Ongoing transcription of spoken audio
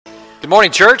Good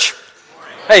morning, church.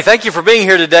 Hey, thank you for being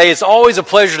here today. It's always a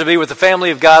pleasure to be with the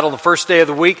family of God on the first day of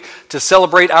the week, to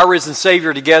celebrate our risen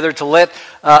Savior together, to let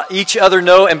each other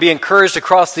know and be encouraged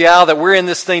across the aisle that we're in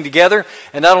this thing together.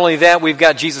 And not only that, we've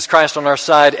got Jesus Christ on our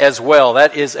side as well.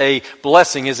 That is a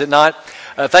blessing, is it not?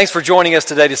 Thanks for joining us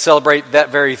today to celebrate that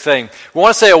very thing. We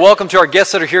want to say a welcome to our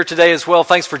guests that are here today as well.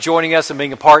 Thanks for joining us and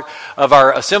being a part of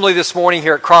our assembly this morning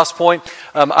here at Cross Point.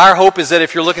 Our hope is that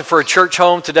if you're looking for a church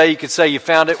home today, you could say you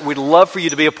found it. We'd love for you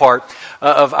to be a part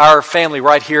of our family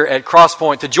right here at Cross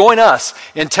Point, to join us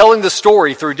in telling the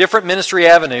story through different ministry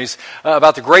avenues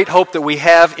about the great hope that we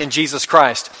have in Jesus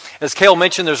Christ. As Cale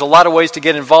mentioned, there's a lot of ways to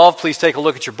get involved. Please take a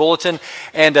look at your bulletin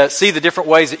and see the different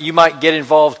ways that you might get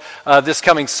involved this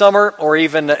coming summer, or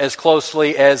even as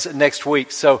closely as next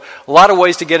week. So a lot of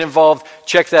ways to get involved.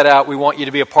 Check that out. We want you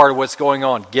to be a part of what's going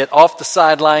on. Get off the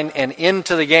sideline and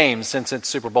into the game. Since it's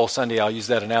Super Bowl Sunday, I'll use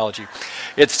that analogy.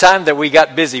 It's time that we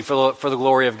got busy for the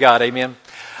glory of God. Amen.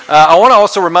 I want to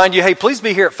also remind you, hey, please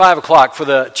be here at 5 o'clock for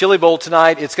the Chili Bowl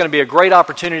tonight. It's going to be a great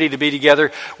opportunity to be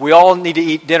together. We all need to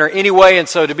eat dinner anyway, and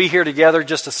so to be here together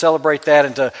just to celebrate that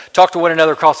and to talk to one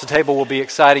another across the table will be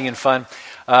exciting and fun.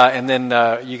 And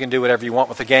then you can do whatever you want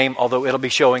with the game, although it'll be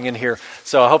showing in here.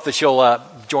 So I hope that you'll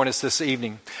join us this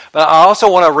evening. But I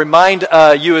also want to remind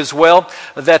you as well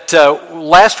that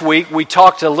last week we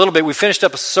talked a little bit. We finished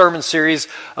up a sermon series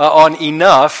on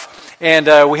enough.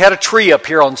 And we had a tree up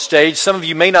here on stage. Some of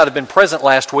you may not have been present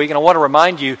last week, and I want to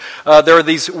remind you, there are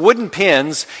these wooden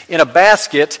pins in a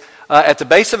basket at the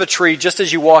base of a tree just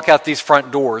as you walk out these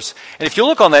front doors. And if you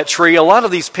look on that tree, a lot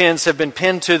of these pins have been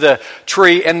pinned to the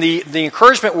tree, and the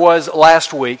encouragement was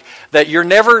last week that you're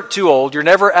never too old, you're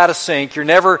never out of sync, you're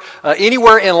never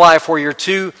anywhere in life where you're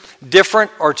too different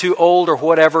or too old or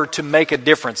whatever to make a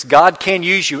difference. God can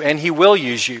use you, and He will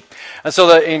use you. And so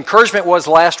the encouragement was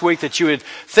last week that you would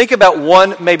think about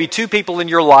one, maybe two people in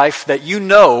your life that you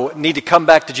know need to come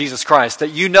back to Jesus Christ, that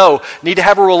you know need to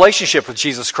have a relationship with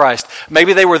Jesus Christ.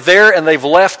 Maybe they were there and they've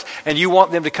left, and you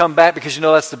want them to come back because you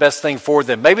know that's the best thing for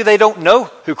them. Maybe they don't know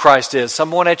who Christ is,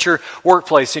 someone at your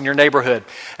workplace, in your neighborhood,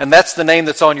 and that's the name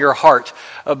that's on your heart.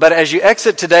 But as you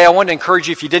exit today, I want to encourage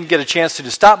you, if you didn't get a chance to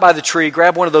stop by the tree,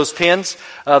 grab one of those pins,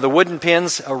 the wooden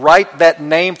pins, write that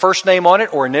name, first name on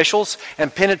it or initials,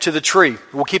 and pin it to the tree.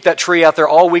 We'll keep that tree out there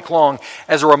all week long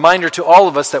as a reminder to all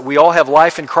of us that we all have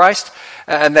life in Christ,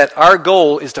 and that our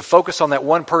goal is to focus on that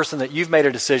one person that you've made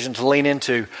a decision to lean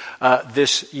into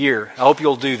this year. I hope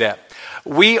you'll do that.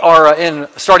 We are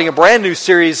starting a brand new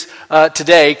series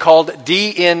today called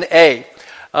DNA.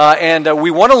 And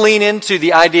we want to lean into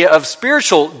the idea of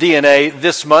spiritual DNA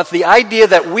this month, the idea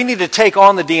that we need to take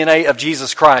on the DNA of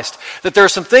Jesus Christ, that there are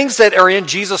some things that are in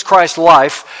Jesus Christ's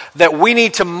life that we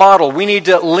need to model, we need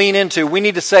to lean into, we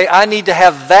need to say, I need to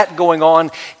have that going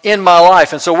on in my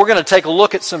life. And so we're going to take a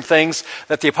look at some things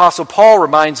that the Apostle Paul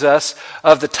reminds us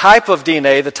of, the type of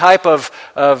DNA, the type of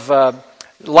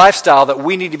lifestyle that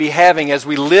we need to be having as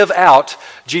we live out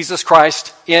Jesus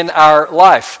Christ in our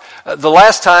life. The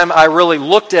last time I really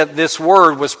looked at this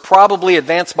word was probably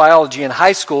advanced biology in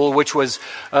high school, which was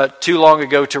too long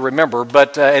ago to remember.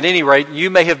 But at any rate,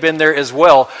 you may have been there as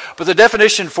well. But the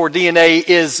definition for DNA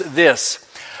is this: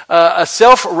 a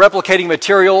self-replicating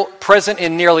material present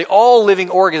in nearly all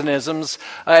living organisms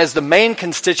as the main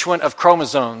constituent of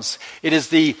chromosomes. It is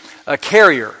the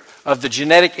carrier of the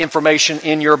genetic information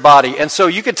in your body. And so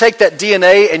you can take that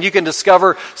DNA and you can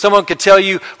discover, someone could tell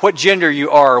you what gender you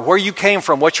are, where you came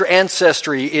from, what your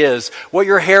ancestry is, what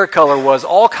your hair color was,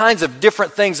 all kinds of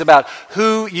different things about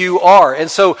who you are.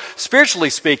 And so spiritually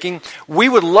speaking, we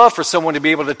would love for someone to be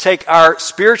able to take our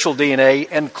spiritual DNA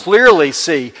and clearly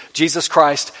see Jesus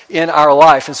Christ in our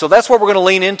life. And so that's what we're going to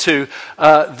lean into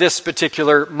this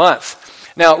particular month.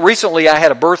 Now, recently I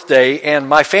had a birthday, and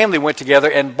my family went together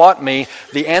and bought me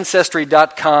the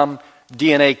Ancestry.com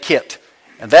DNA kit.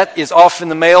 And that is off in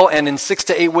the mail, and in 6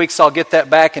 to 8 weeks I'll get that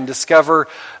back and discover,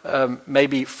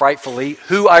 maybe frightfully,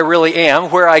 who I really am,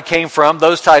 where I came from,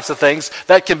 those types of things.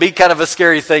 That can be kind of a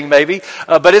scary thing maybe,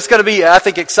 but it's going to be, I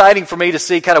think, exciting for me to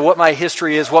see kind of what my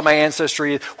history is, what my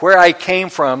ancestry is, where I came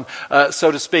from, so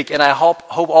to speak. And I hope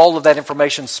all of that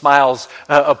information smiles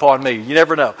upon me. You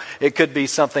never know. It could be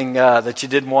something that you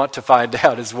didn't want to find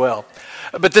out as well.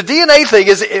 But the DNA thing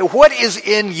is, what is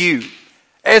in you?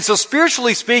 And so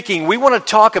spiritually speaking, we want to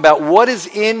talk about what is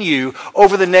in you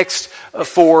over the next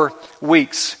 4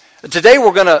 weeks. Today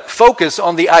we're going to focus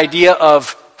on the idea of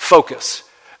focus.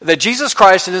 That Jesus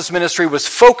Christ in His ministry was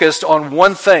focused on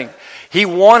one thing. He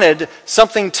wanted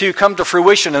something to come to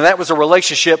fruition, and that was a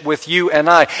relationship with you and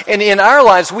I. And in our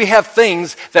lives, we have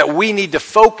things that we need to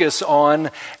focus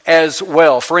on as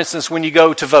well. For instance, when you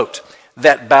go to vote,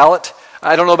 that ballot,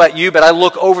 I don't know about you, but I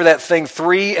look over that thing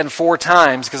 3 and 4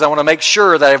 times because I want to make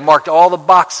sure that I've marked all the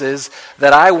boxes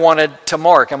that I wanted to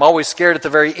mark. I'm always scared at the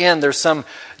very end there's some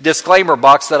disclaimer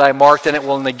box that I marked and it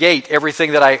will negate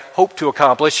everything that I hope to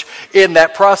accomplish in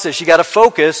that process. You got to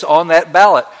focus on that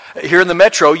ballot. Here in the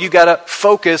metro, you got to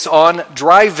focus on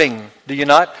driving, do you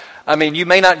not? I mean, you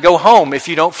may not go home if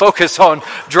you don't focus on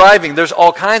driving. There's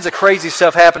all kinds of crazy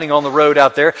stuff happening on the road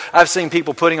out there. I've seen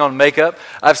people putting on makeup.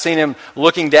 I've seen them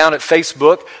looking down at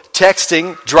Facebook,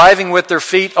 texting, driving with their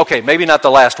feet. Okay, maybe not the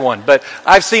last one, but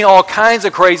I've seen all kinds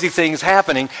of crazy things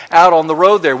happening out on the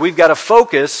road there. We've got to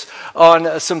focus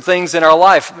on some things in our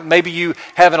life. Maybe you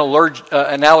have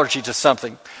an allergy to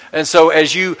something. And so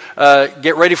as you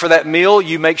get ready for that meal,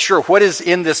 you make sure, what is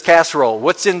in this casserole?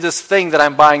 What's in this thing that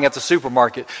I'm buying at the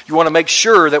supermarket? You want to make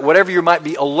sure that whatever you might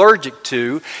be allergic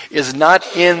to is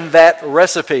not in that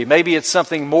recipe. Maybe it's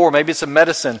something more. Maybe it's a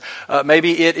medicine.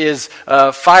 Maybe it is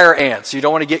fire ants. You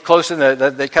don't want to get close to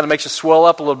that. That kind of makes you swell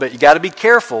up a little bit. You got to be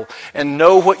careful and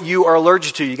know what you are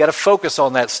allergic to. You got to focus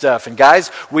on that stuff. And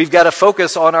guys, we've got to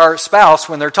focus on our spouse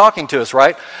when they're talking to us,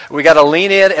 right? We got to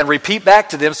lean in and repeat back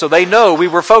to them so they know we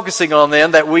were focusing on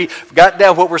them, that we got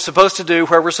down what we're supposed to do,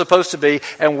 where we're supposed to be,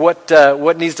 and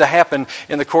what needs to happen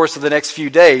in the course of the next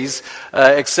few days,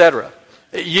 etc.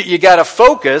 You got to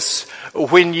focus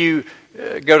when you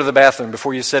go to the bathroom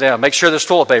before you sit down. Make sure there's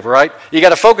toilet paper, right? You got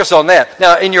to focus on that.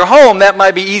 Now, in your home, that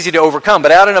might be easy to overcome,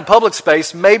 but out in a public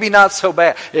space, maybe not so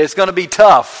bad. It's going to be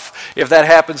tough if that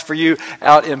happens for you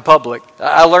out in public.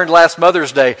 I learned last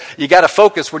Mother's Day, you got to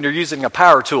focus when you're using a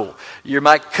power tool. You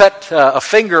might cut a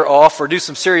finger off or do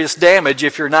some serious damage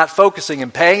if you're not focusing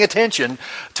and paying attention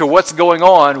to what's going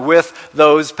on with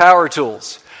those power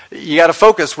tools. You got to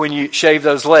focus when you shave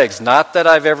those legs. Not that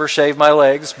I've ever shaved my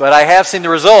legs, but I have seen the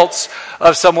results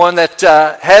of someone that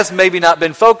has maybe not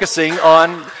been focusing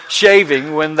on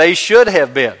shaving when they should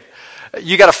have been.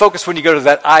 You got to focus when you go to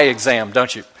that eye exam,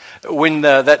 don't you? When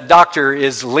that doctor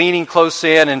is leaning close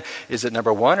in, and is it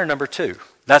number 1 or number 2?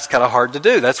 That's kind of hard to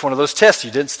do. That's one of those tests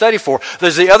you didn't study for.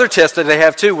 There's the other test that they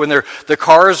have too, when the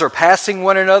cars are passing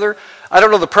one another. I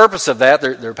don't know the purpose of that.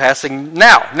 They're passing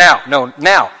now.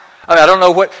 I don't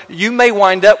know what, you may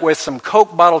wind up with some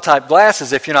Coke bottle type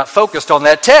glasses if you're not focused on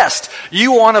that test.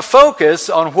 You want to focus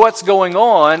on what's going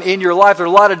on in your life. There are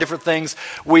a lot of different things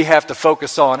we have to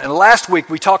focus on. And last week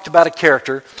we talked about a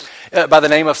character by the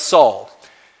name of Saul,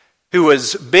 who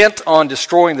was bent on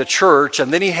destroying the church,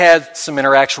 and then he had some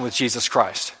interaction with Jesus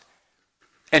Christ.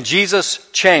 And Jesus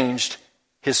changed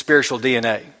his spiritual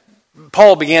DNA.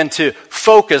 Paul began to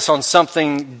focus on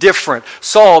something different.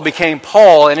 Saul became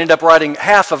Paul and ended up writing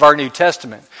half of our New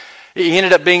Testament. He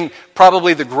ended up being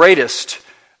probably the greatest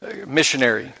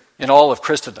missionary in all of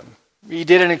Christendom. He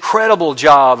did an incredible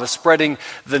job of spreading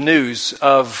the news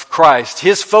of Christ.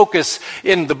 His focus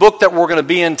in the book that we're going to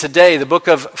be in today, the book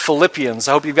of Philippians,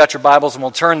 I hope you've got your Bibles and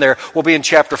we'll turn there. We'll be in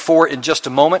chapter 4 in just a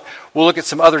moment. We'll look at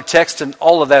some other texts and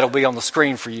all of that will be on the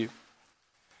screen for you.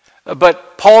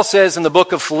 But Paul says in the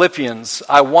book of Philippians,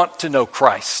 I want to know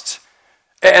Christ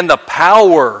and the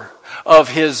power of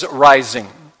his rising.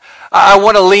 I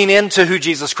want to lean into who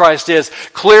Jesus Christ is.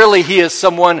 Clearly, he is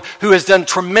someone who has done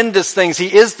tremendous things.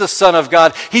 He is the Son of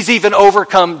God. He's even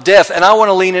overcome death. And I want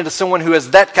to lean into someone who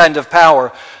has that kind of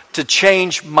power to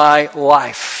change my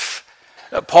life.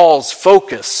 Paul's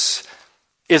focus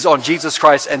is on Jesus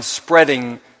Christ and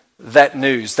spreading that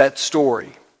news, that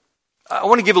story. I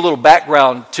want to give a little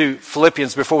background to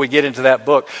Philippians before we get into that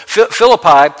book.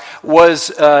 Philippi was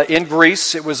in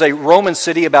Greece. It was a Roman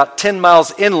city about 10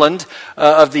 miles inland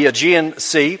of the Aegean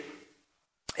Sea.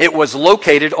 It was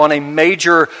located on a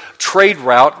major trade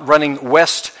route running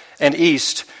west and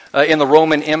east in the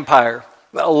Roman Empire.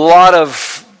 A lot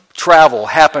of travel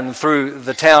happened through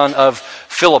the town of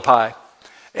Philippi.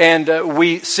 And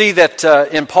we see that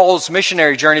in Paul's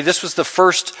missionary journey, this was the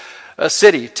first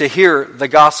city to hear the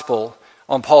gospel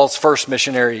on Paul's first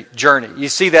missionary journey. You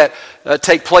see that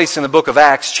take place in the book of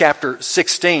Acts, chapter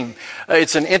 16.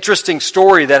 It's an interesting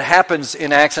story that happens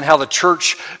in Acts and how the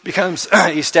church becomes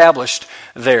established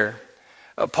there.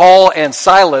 Paul and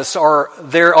Silas are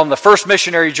there on the first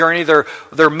missionary journey.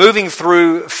 They're moving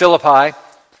through Philippi,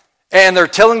 and they're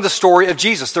telling the story of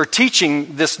Jesus. They're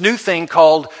teaching this new thing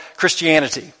called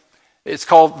Christianity. It's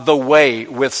called The Way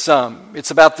with some.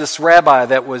 It's about this rabbi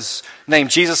that was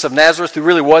named Jesus of Nazareth, who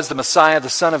really was the Messiah, the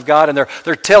Son of God. And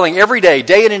they're telling every day,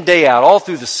 day in and day out, all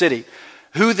through the city,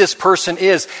 who this person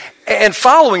is. And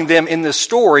following them in this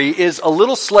story is a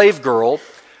little slave girl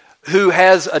who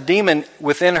has a demon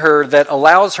within her that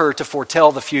allows her to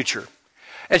foretell the future.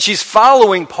 And she's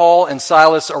following Paul and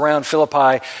Silas around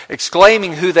Philippi,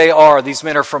 exclaiming who they are. These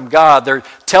men are from God. They're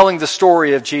telling the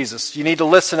story of Jesus. You need to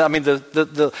listen. I mean,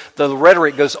 the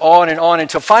rhetoric goes on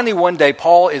until finally one day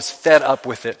Paul is fed up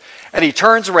with it. And he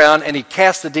turns around and he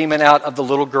casts the demon out of the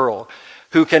little girl,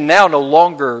 who can now no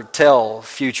longer tell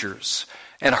futures.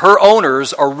 And her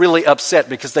owners are really upset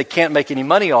because they can't make any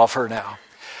money off her now.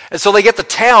 And so they get the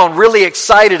town really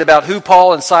excited about who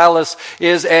Paul and Silas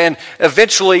is, and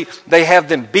eventually they have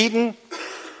them beaten,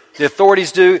 the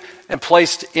authorities do, and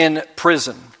placed in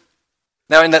prison.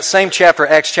 Now in that same chapter,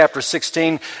 Acts chapter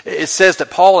 16, it says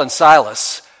that Paul and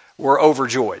Silas were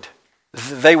overjoyed.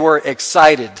 They were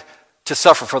excited to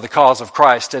suffer for the cause of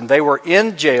Christ, and they were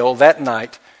in jail that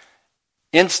night,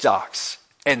 in stocks,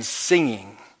 and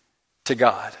singing to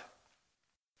God.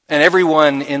 And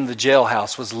everyone in the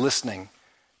jailhouse was listening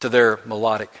to their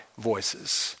melodic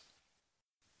voices.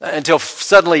 Until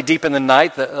suddenly, deep in the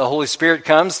night, the Holy Spirit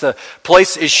comes, the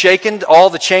place is shaken, all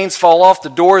the chains fall off, the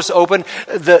doors open,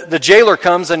 the jailer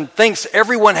comes and thinks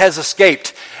everyone has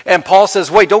escaped. And Paul says,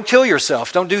 wait, don't kill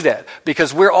yourself, don't do that,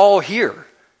 because we're all here.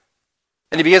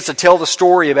 And he begins to tell the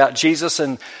story about Jesus,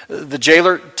 and the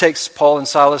jailer takes Paul and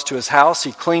Silas to his house.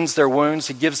 He cleans their wounds.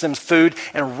 He gives them food.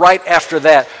 And right after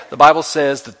that, the Bible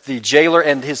says that the jailer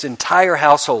and his entire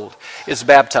household is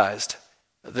baptized.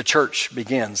 The church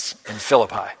begins in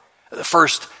Philippi, the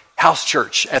first house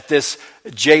church at this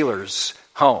jailer's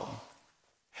home.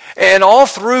 And all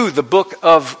through the book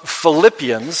of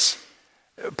Philippians,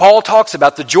 Paul talks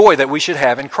about the joy that we should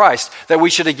have in Christ, that we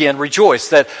should again rejoice,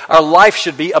 that our life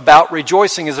should be about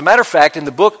rejoicing. As a matter of fact, in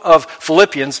the book of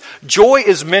Philippians, joy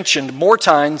is mentioned more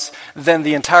times than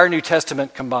the entire New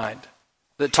Testament combined.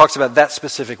 That talks about that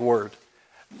specific word.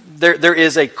 There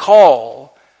is a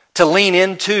call to lean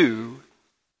into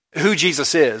who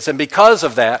Jesus is, and because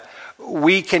of that,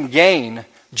 we can gain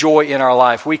joy in our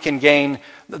life. We can gain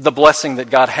the blessing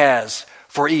that God has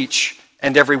for each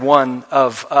and every one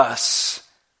of us.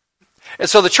 And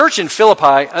so the church in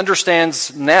Philippi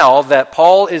understands now that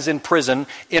Paul is in prison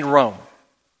in Rome.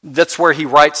 That's where he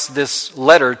writes this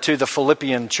letter to the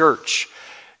Philippian church.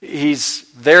 He's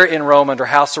there in Rome under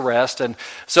house arrest. And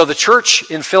so the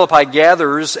church in Philippi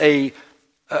gathers a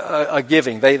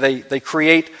giving. They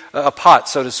create a pot,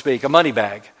 so to speak, a money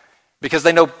bag, because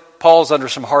they know Paul's under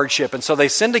some hardship. And so they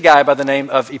send a guy by the name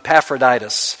of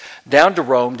Epaphroditus down to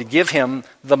Rome to give him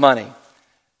the money.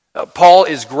 Paul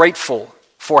is grateful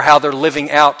for how they're living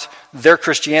out their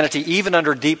Christianity, even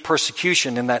under deep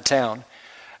persecution in that town.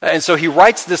 And so he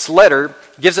writes this letter,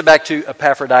 gives it back to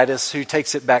Epaphroditus, who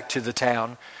takes it back to the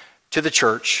town, to the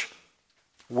church,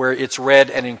 where it's read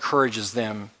and encourages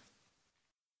them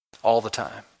all the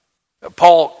time.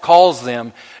 Paul calls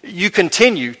them, you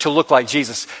continue to look like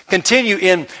Jesus. Continue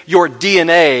in your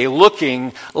DNA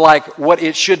looking like what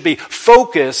it should be.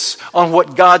 Focus on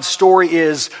what God's story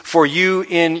is for you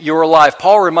in your life.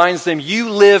 Paul reminds them, you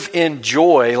live in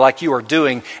joy like you are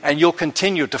doing, and you'll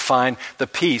continue to find the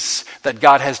peace that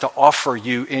God has to offer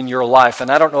you in your life.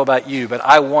 And I don't know about you, but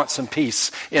I want some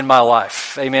peace in my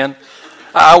life. Amen?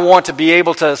 I want to be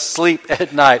able to sleep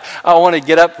at night. I want to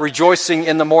get up rejoicing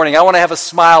in the morning. I want to have a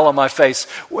smile on my face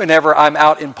whenever I'm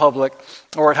out in public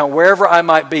or at home, wherever I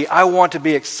might be. I want to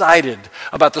be excited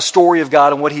about the story of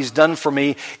God and what He's done for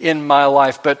me in my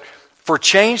life. But for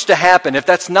change to happen, if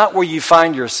that's not where you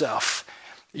find yourself,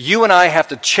 you and I have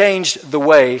to change the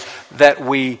way that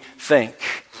we think.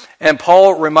 And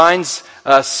Paul reminds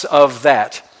us of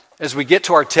that as we get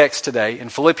to our text today in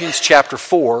Philippians chapter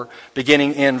 4,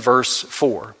 beginning in verse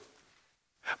 4.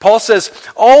 Paul says,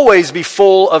 always be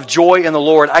full of joy in the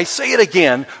Lord. I say it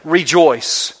again,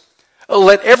 rejoice.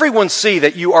 Let everyone see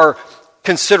that you are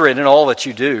considerate in all that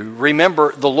you do.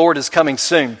 Remember, the Lord is coming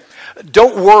soon.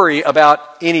 Don't worry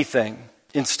about anything.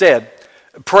 Instead,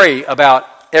 pray about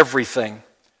everything.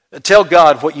 Tell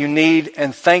God what you need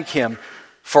and thank Him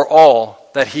for all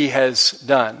that He has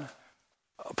done.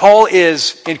 Paul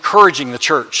is encouraging the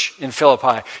church in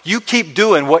Philippi. You keep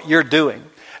doing what you're doing.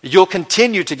 You'll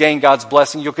continue to gain God's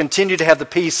blessing. You'll continue to have the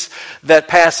peace that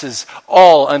passes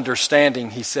all understanding,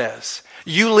 he says.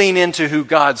 You lean into who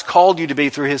God's called you to be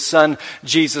through His Son,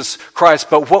 Jesus Christ.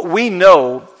 But what we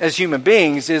know as human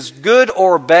beings is, good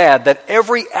or bad, that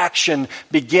every action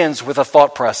begins with a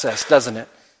thought process, doesn't it?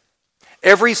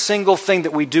 Every single thing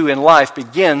that we do in life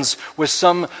begins with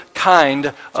some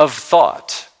kind of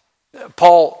thought.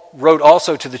 Paul wrote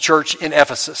also to the church in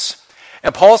Ephesus.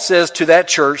 And Paul says to that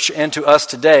church and to us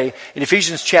today in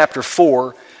Ephesians chapter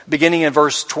 4, beginning in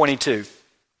verse 22.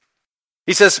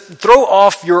 He says, throw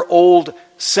off your old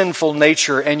sinful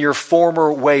nature and your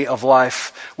former way of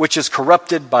life, which is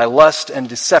corrupted by lust and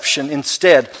deception.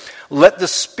 Instead, let the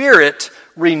Spirit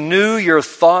renew your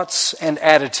thoughts and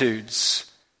attitudes.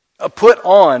 Put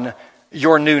on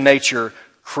your new nature,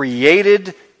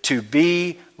 created to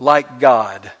be like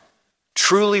God,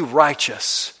 truly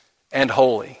righteous and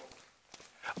holy.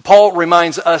 Paul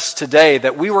reminds us today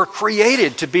that we were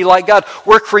created to be like God.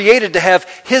 We're created to have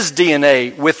His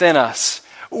DNA within us.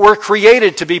 We're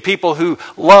created to be people who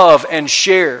love and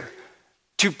share,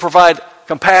 to provide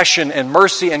compassion and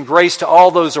mercy and grace to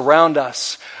all those around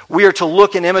us. We are to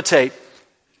look and imitate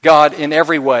God in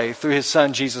every way through His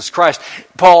Son, Jesus Christ.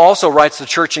 Paul also writes to the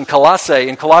church in Colossae,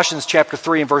 in Colossians chapter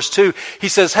 3 and verse 2, he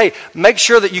says, hey, make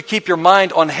sure that you keep your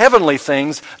mind on heavenly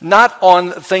things, not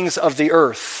on things of the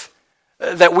earth.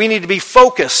 That we need to be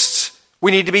focused.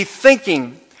 We need to be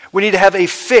thinking. We need to have a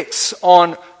fix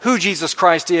on who Jesus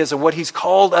Christ is and what He's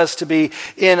called us to be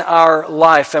in our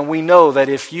life. And we know that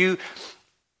if you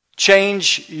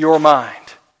change your mind,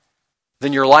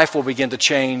 then your life will begin to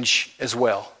change as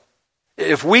well.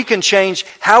 If we can change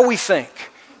how we think,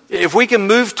 if we can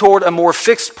move toward a more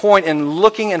fixed point in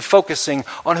looking and focusing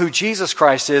on who Jesus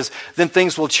Christ is, then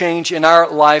things will change in our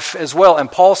life as well.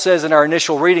 And Paul says in our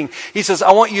initial reading, he says,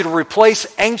 I want you to replace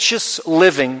anxious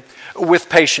living with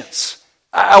patience.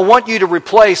 I want you to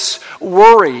replace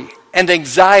worry and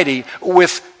anxiety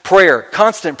with prayer,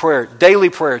 constant prayer, daily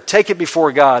prayer. Take it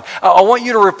before God. I want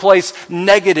you to replace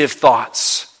negative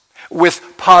thoughts with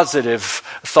positive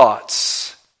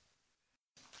thoughts.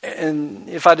 And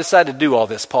if I decide to do all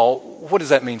this, Paul, what does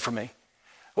that mean for me?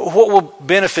 What will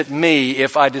benefit me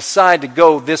if I decide to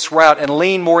go this route and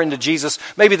lean more into Jesus,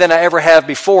 maybe than I ever have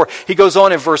before? He goes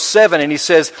on in verse 7 and he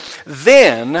says,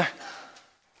 then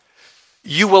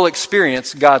you will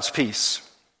experience God's peace,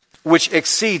 which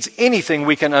exceeds anything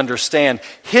we can understand.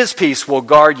 His peace will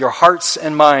guard your hearts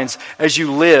and minds as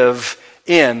you live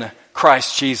in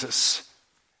Christ Jesus.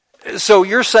 So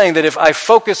you're saying that if I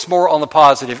focus more on the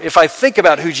positive, if I think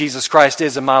about who Jesus Christ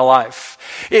is in my life,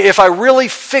 if I really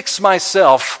fix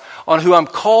myself on who I'm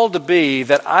called to be,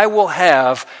 that I will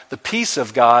have the peace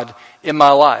of God in my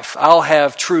life. I'll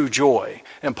have true joy.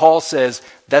 And Paul says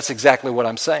that's exactly what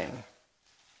I'm saying.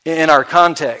 In our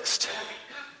context,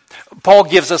 Paul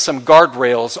gives us some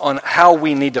guardrails on how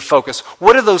we need to focus.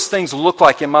 What do those things look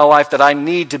like in my life that I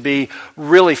need to be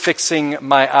really fixing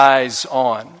my eyes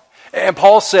on? And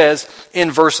Paul says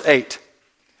in verse 8,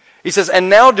 he says, and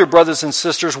now, dear brothers and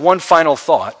sisters, one final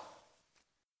thought.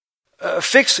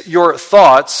 Fix your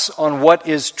thoughts on what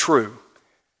is true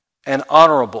and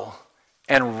honorable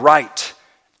and right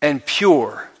and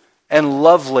pure and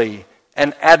lovely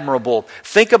and admirable.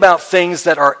 Think about things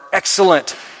that are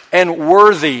excellent and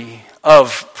worthy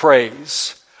of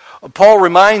praise. Paul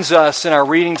reminds us in our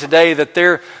reading today that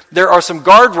there are some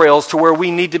guardrails to where we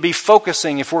need to be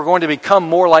focusing if we're going to become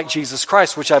more like Jesus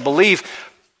Christ, which I believe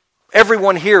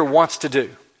everyone here wants to do.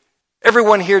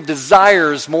 Everyone here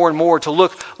desires more and more to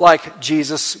look like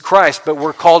Jesus Christ, but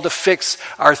we're called to fix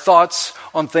our thoughts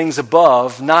on things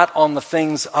above, not on the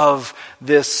things of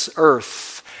this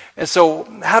earth. And so,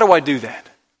 how do I do that?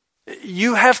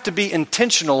 You have to be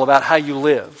intentional about how you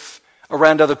live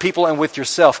around other people and with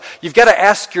yourself. You've got to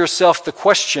ask yourself the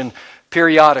question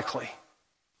periodically.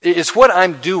 Is what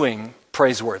I'm doing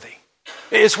praiseworthy?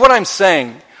 Is what I'm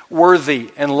saying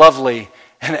worthy and lovely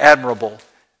and admirable?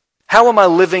 How am I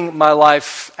living my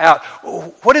life out?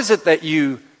 What is it that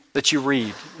you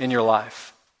read in your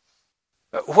life?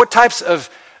 What types of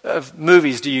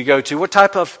movies do you go to? What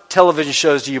type of television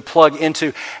shows do you plug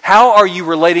into? How are you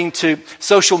relating to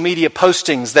social media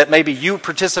postings that maybe you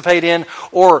participate in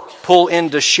or pull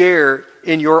in to share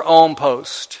in your own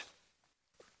post?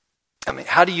 I mean,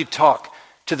 how do you talk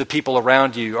to the people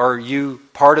around you? Are you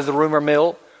part of the rumor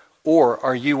mill, or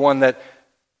are you one that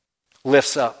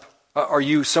lifts up? Are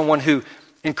you someone who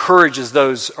encourages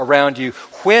those around you?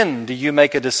 When do you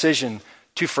make a decision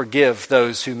to forgive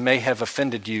those who may have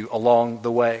offended you along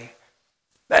the way?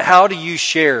 How do you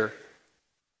share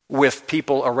with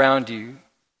people around you,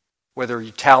 whether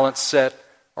you talent set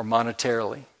or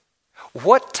monetarily?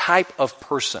 What type of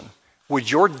person would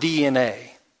your DNA,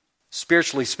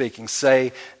 spiritually speaking,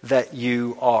 say that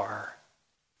you are?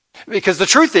 Because the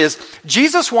truth is,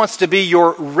 Jesus wants to be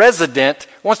your resident,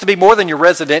 wants to be more than your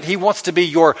resident. He wants to be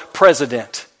your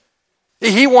president.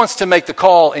 He wants to make the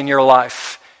call in your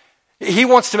life. He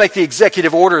wants to make the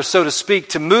executive order, so to speak,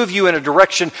 to move you in a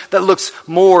direction that looks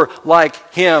more like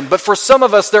Him. But for some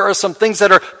of us, there are some things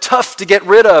that are tough to get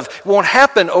rid of. It won't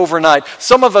happen overnight.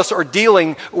 Some of us are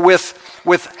dealing with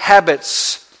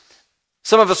habits.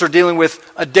 Some of us are dealing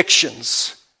with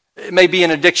addictions. It may be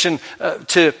an addiction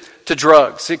to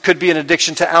drugs. It could be an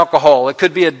addiction to alcohol. It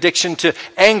could be addiction to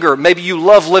anger. Maybe you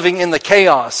love living in the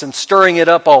chaos and stirring it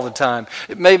up all the time.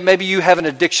 Maybe you have an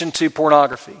addiction to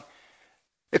pornography.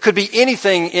 It could be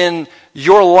anything in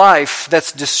your life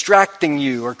that's distracting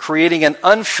you or creating an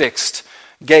unfixed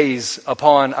gaze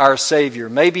upon our Savior.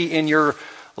 Maybe in your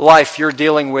life you're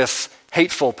dealing with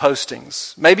hateful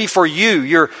postings. Maybe for you,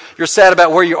 you're sad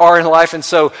about where you are in life, and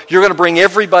so you're going to bring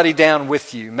everybody down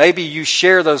with you. Maybe you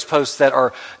share those posts that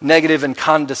are negative and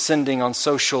condescending on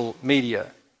social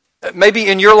media. Maybe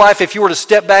in your life, if you were to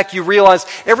step back, you realize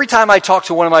every time I talk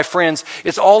to one of my friends,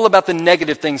 it's all about the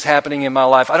negative things happening in my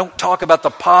life. I don't talk about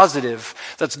the positive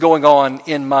that's going on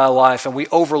in my life, and we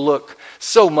overlook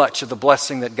so much of the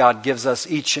blessing that God gives us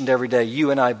each and every day. You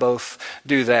and I both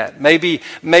do that. Maybe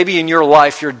in your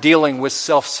life you're dealing with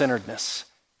self-centeredness.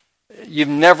 You've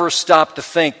never stopped to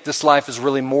think this life is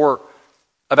really more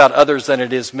about others than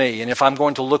it is me. And if I'm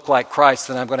going to look like Christ,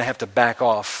 then I'm going to have to back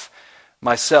off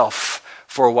myself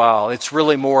for a while. It's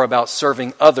really more about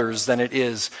serving others than it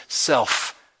is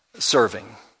self-serving.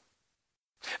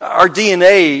 Our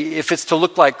DNA, if it's to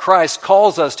look like Christ,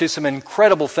 calls us to some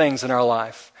incredible things in our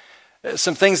life.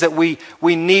 Some things that we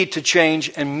need to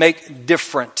change and make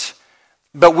different.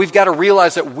 But we've got to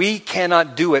realize that we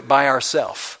cannot do it by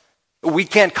ourselves. We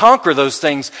can't conquer those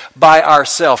things by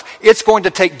ourselves. It's going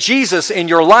to take Jesus in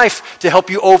your life to help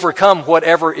you overcome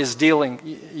whatever is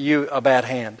dealing you a bad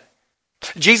hand.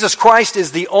 Jesus Christ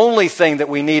is the only thing that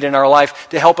we need in our life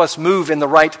to help us move in the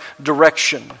right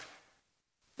direction.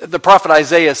 The prophet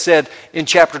Isaiah said in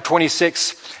chapter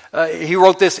 26, he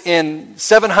wrote this in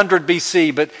 700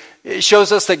 BC, but it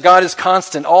shows us that God is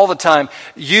constant all the time.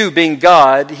 You being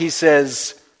God, he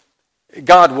says,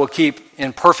 God will keep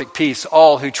in perfect peace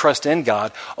all who trust in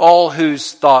God, all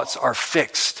whose thoughts are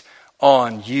fixed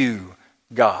on you,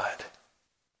 God.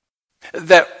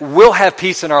 That we'll have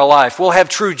peace in our life, we'll have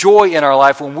true joy in our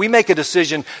life when we make a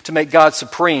decision to make God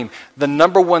supreme, the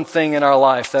number one thing in our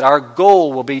life, that our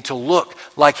goal will be to look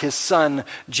like His Son,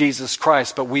 Jesus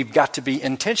Christ. But we've got to be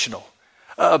intentional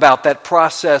about that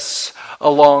process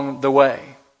along the way.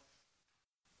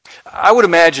 I would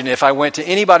imagine if I went to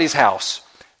anybody's house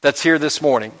that's here this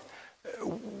morning,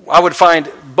 I would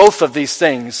find both of these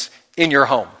things in your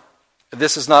home.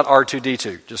 This is not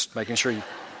R2D2, just making sure you...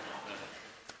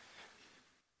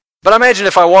 But I imagine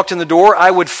if I walked in the door,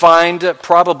 I would find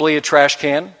probably a trash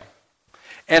can,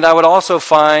 and I would also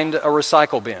find a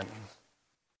recycle bin.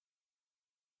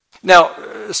 Now,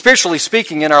 spiritually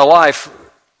speaking, in our life,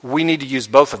 we need to use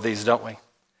both of these, don't we?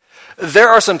 There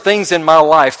are some things in my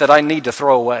life that I need to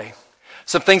throw away.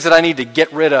 Some things that I need to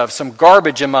get rid of. Some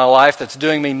garbage in my life that's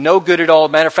doing me no good at all.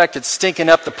 Matter of fact, it's stinking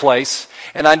up the place,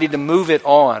 and I need to move it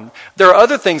on. There are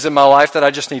other things in my life that I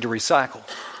just need to recycle.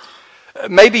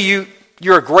 Maybe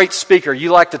you're a great speaker.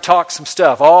 You like to talk some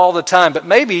stuff all the time, but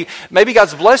maybe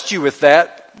God's blessed you with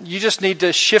that. You just need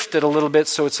to shift it a little bit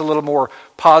so it's a little more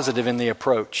positive in the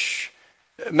approach.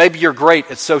 Maybe you're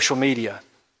great at social media.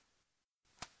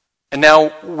 And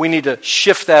now we need to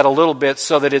shift that a little bit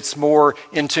so that it's more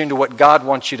in tune to what God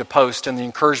wants you to post and the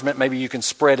encouragement maybe you can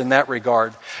spread in that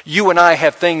regard. You and I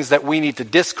have things that we need to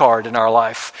discard in our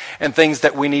life and things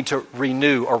that we need to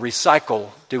renew or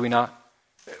recycle, do we not?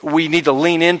 We need to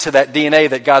lean into that DNA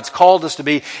that God's called us to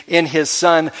be in His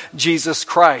Son, Jesus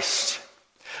Christ.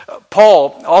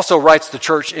 Paul also writes to the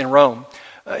church in Rome.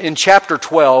 In chapter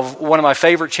 12, one of my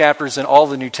favorite chapters in all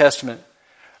the New Testament,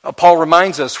 Paul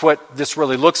reminds us what this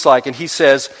really looks like, and he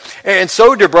says, "And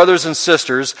so, dear brothers and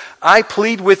sisters, I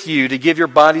plead with you to give your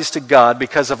bodies to God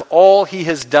because of all He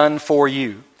has done for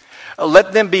you.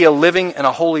 Let them be a living and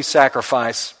a holy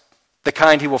sacrifice, the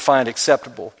kind He will find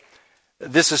acceptable.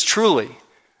 This is truly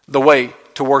the way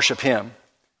to worship Him.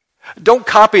 Don't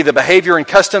copy the behavior and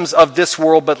customs of this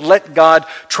world, but let God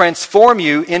transform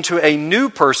you into a new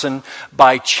person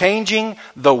by changing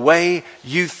the way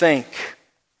you think.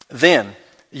 Then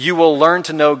you will learn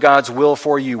to know God's will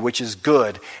for you, which is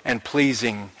good and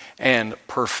pleasing and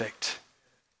perfect."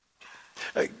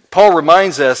 Paul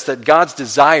reminds us that God's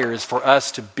desire is for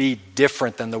us to be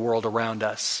different than the world around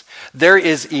us. There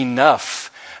is enough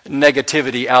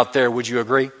negativity out there, would you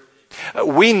agree?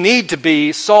 We need to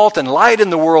be salt and light in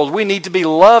the world. We need to be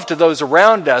love to those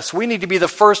around us. We need to be the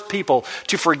first people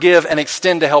to forgive and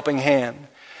extend a helping hand.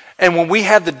 And when we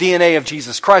have the DNA of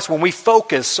Jesus Christ, when we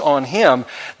focus on Him,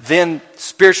 then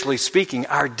spiritually speaking,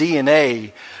 our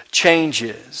DNA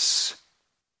changes.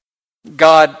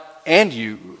 God and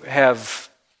you have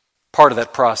part of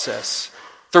that process.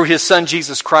 Through His Son,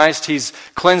 Jesus Christ, He's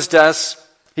cleansed us.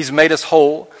 He's made us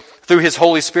whole. Through His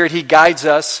Holy Spirit, He guides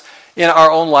us in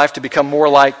our own life to become more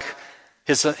like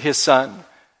His Son.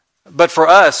 But for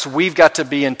us, we've got to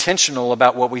be intentional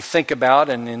about what we think about,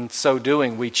 and in so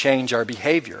doing, we change our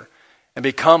behavior and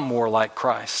become more like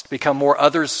Christ, become more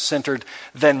others-centered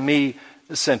than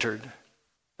me-centered.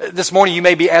 This morning you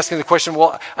may be asking the question,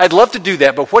 well, I'd love to do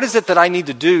that, but what is it that I need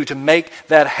to do to make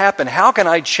that happen? How can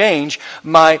I change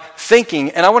my thinking?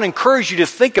 And I want to encourage you to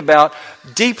think about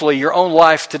deeply your own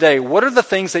life today. What are the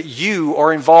things that you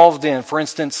are involved in? For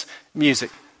instance,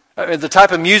 music. The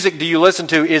type of music do you listen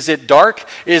to? Is it dark?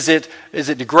 Is it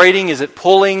degrading? Is it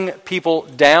pulling people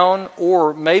down?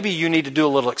 Or maybe you need to do a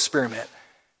little experiment.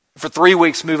 For 3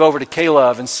 weeks, move over to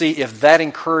K-Love and see if that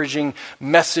encouraging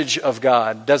message of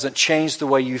God doesn't change the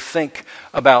way you think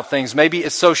about things. Maybe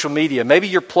it's social media. Maybe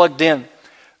you're plugged in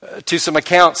to some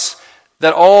accounts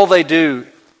that all they do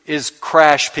is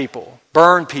crash people,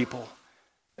 burn people.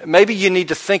 Maybe you need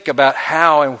to think about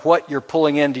how and what you're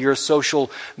pulling into your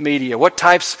social media. What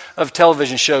types of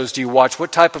television shows do you watch?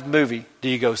 What type of movie do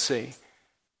you go see?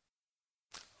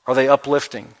 Are they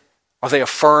uplifting? Are they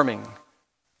affirming?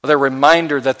 Are they a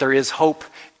reminder that there is hope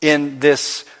in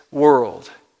this world?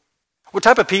 What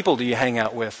type of people do you hang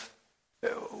out with?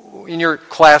 In your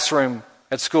classroom,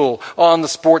 at school, on the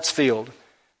sports field,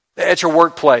 at your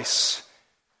workplace?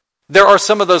 There are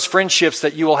some of those friendships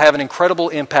that you will have an incredible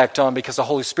impact on because the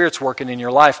Holy Spirit's working in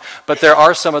your life. But there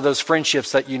are some of those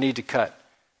friendships that you need to cut,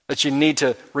 that you need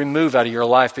to remove out of your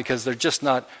life because they're just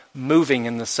not moving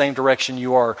in the same direction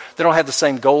you are. They don't have the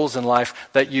same goals in life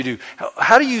that you do.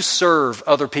 How do you serve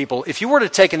other people? If you were to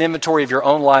take an inventory of your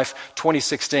own life,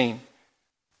 2016,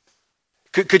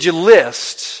 could you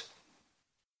list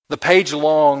the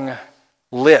page-long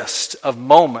list of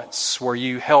moments where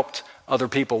you helped other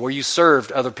people, where you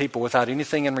served other people without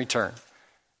anything in return?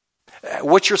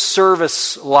 What's your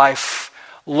service life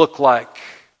look like?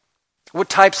 What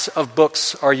types of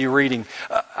books are you reading?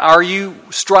 Are you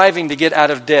striving to get out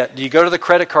of debt? Do you go to the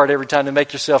credit card every time to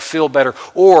make yourself feel better?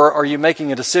 Or are you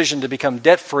making a decision to become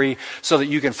debt-free so that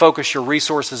you can focus your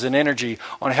resources and energy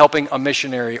on helping a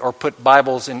missionary or put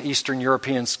Bibles in Eastern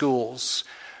European schools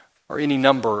or any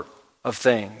number of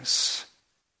things?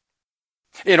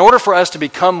 In order for us to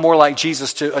become more like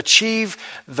Jesus, to achieve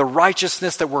the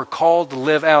righteousness that we're called to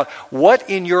live out, what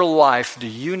in your life do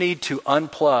you need to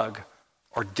unplug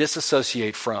or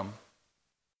disassociate from?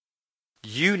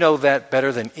 You know that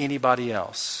better than anybody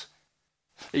else.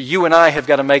 You and I have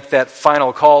got to make that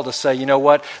final call to say, you know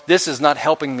what, this is not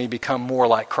helping me become more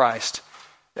like Christ.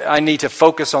 I need to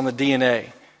focus on the DNA.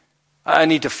 I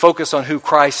need to focus on who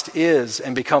Christ is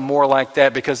and become more like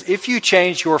that, because if you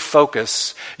change your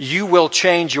focus, you will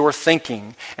change your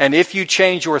thinking. And if you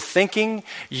change your thinking,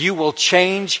 you will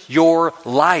change your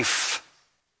life.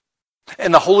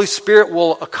 And the Holy Spirit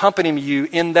will accompany you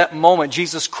in that moment.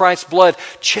 Jesus Christ's blood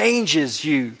changes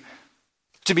you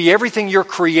to be everything you're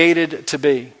created to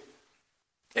be.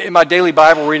 In my daily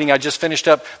Bible reading, I just finished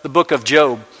up the book of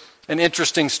Job. An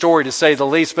interesting story, to say the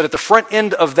least. But at the front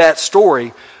end of that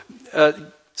story,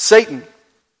 Satan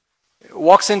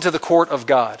walks into the court of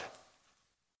God.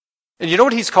 And you know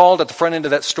what he's called at the front end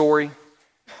of that story?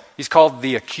 He's called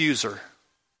the accuser.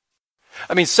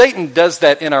 I mean, Satan does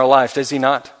that in our life, does he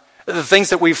not? The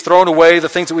things that we've thrown away, the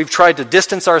things that we've tried to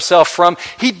distance ourselves from,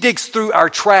 he digs through our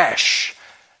trash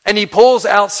and he pulls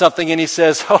out something and he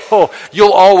says, oh,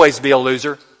 you'll always be a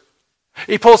loser.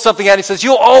 He pulls something out and he says,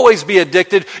 you'll always be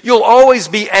addicted, you'll always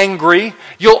be angry,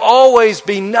 you'll always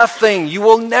be nothing, you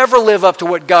will never live up to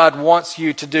what God wants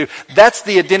you to do. That's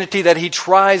the identity that he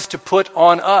tries to put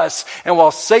on us. And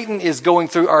while Satan is going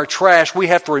through our trash, we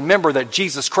have to remember that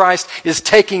Jesus Christ is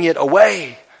taking it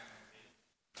away.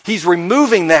 He's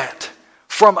removing that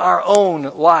from our own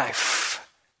life.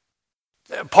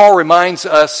 Paul reminds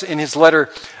us in his letter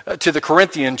to the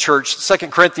Corinthian church, 2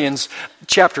 Corinthians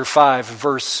chapter 5,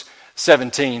 verse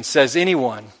 17, says,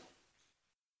 anyone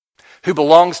who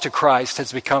belongs to Christ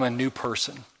has become a new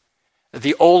person.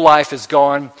 The old life is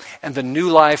gone and the new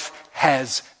life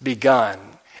has begun.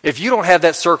 If you don't have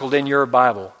that circled in your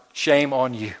Bible, shame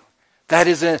on you. That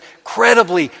is an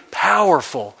incredibly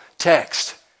powerful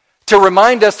text to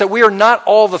remind us that we are not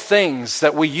all the things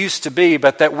that we used to be,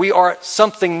 but that we are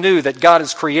something new that God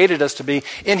has created us to be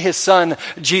in his Son,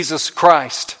 Jesus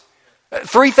Christ.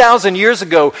 3,000 years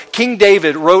ago, King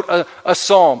David wrote a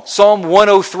psalm, Psalm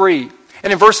 103.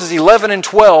 And in verses 11 and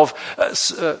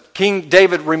 12, King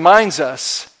David reminds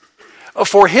us,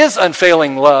 for his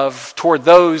unfailing love toward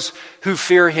those who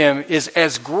fear him is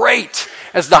as great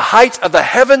as the height of the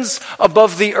heavens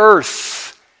above the earth.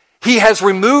 He has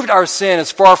removed our sin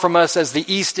as far from us as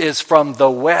the east is from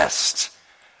the west.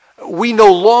 We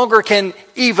no longer can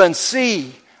even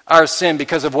see our sin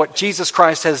because of what Jesus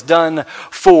Christ has done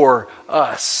for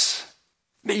us.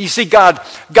 You see, God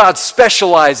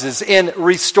specializes in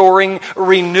restoring,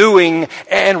 renewing,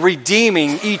 and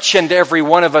redeeming each and every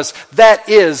one of us. That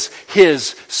is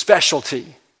His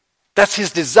specialty. That's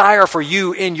His desire for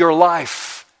you in your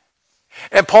life.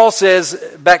 And Paul says,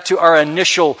 back to our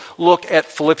initial look at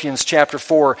Philippians chapter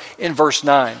 4 in verse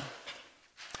 9.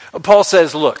 Paul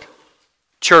says, look,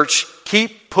 church,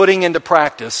 keep putting into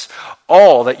practice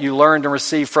all that you learned and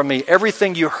received from me.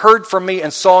 Everything you heard from me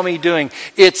and saw me doing.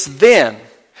 It's then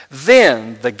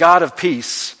the God of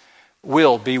peace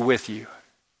will be with you.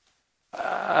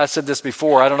 I said this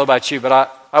before, I don't know about you, but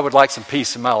I would like some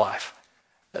peace in my life.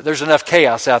 There's enough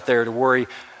chaos out there to worry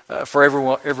for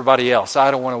everybody else.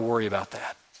 I don't want to worry about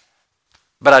that.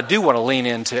 But I do want to lean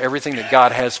into everything that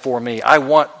God has for me. I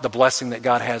want the blessing that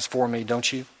God has for me,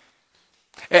 don't you?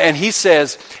 And he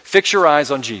says, fix your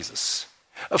eyes on Jesus.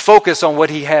 Focus on what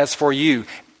He has for you.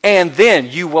 And then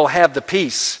you will have the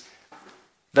peace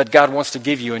that God wants to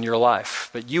give you in your life.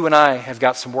 But you and I have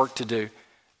got some work to do.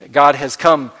 God has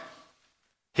come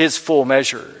His full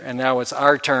measure, and now it's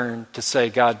our turn to say,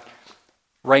 God,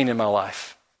 reign in my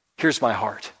life. Here's my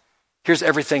heart. Here's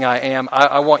everything I am.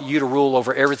 I want you to rule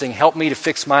over everything. Help me to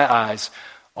fix my eyes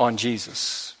on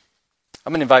Jesus.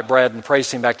 I'm going to invite Brad and the praise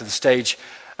team back to the stage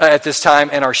at this time,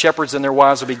 and our shepherds and their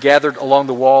wives will be gathered along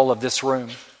the wall of this room.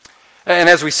 And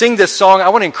as we sing this song, I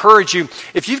want to encourage you,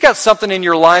 if you've got something in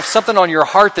your life, something on your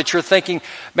heart that you're thinking,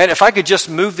 man, if I could just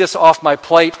move this off my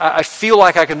plate, I feel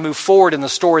like I can move forward in the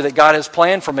story that God has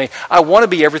planned for me. I want to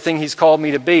be everything He's called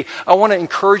me to be. I want to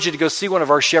encourage you to go see one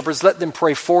of our shepherds. Let them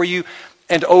pray for you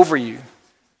and over you.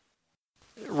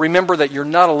 Remember that you're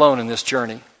not alone in this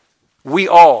journey. We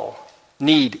all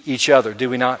need each other, do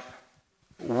we not?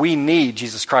 We need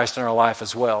Jesus Christ in our life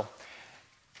as well.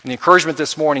 And the encouragement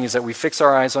this morning is that we fix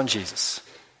our eyes on Jesus,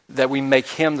 that we make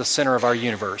Him the center of our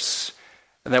universe,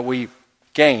 and that we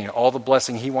gain all the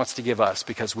blessing He wants to give us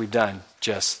because we've done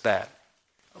just that.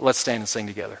 Let's stand and sing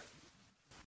together.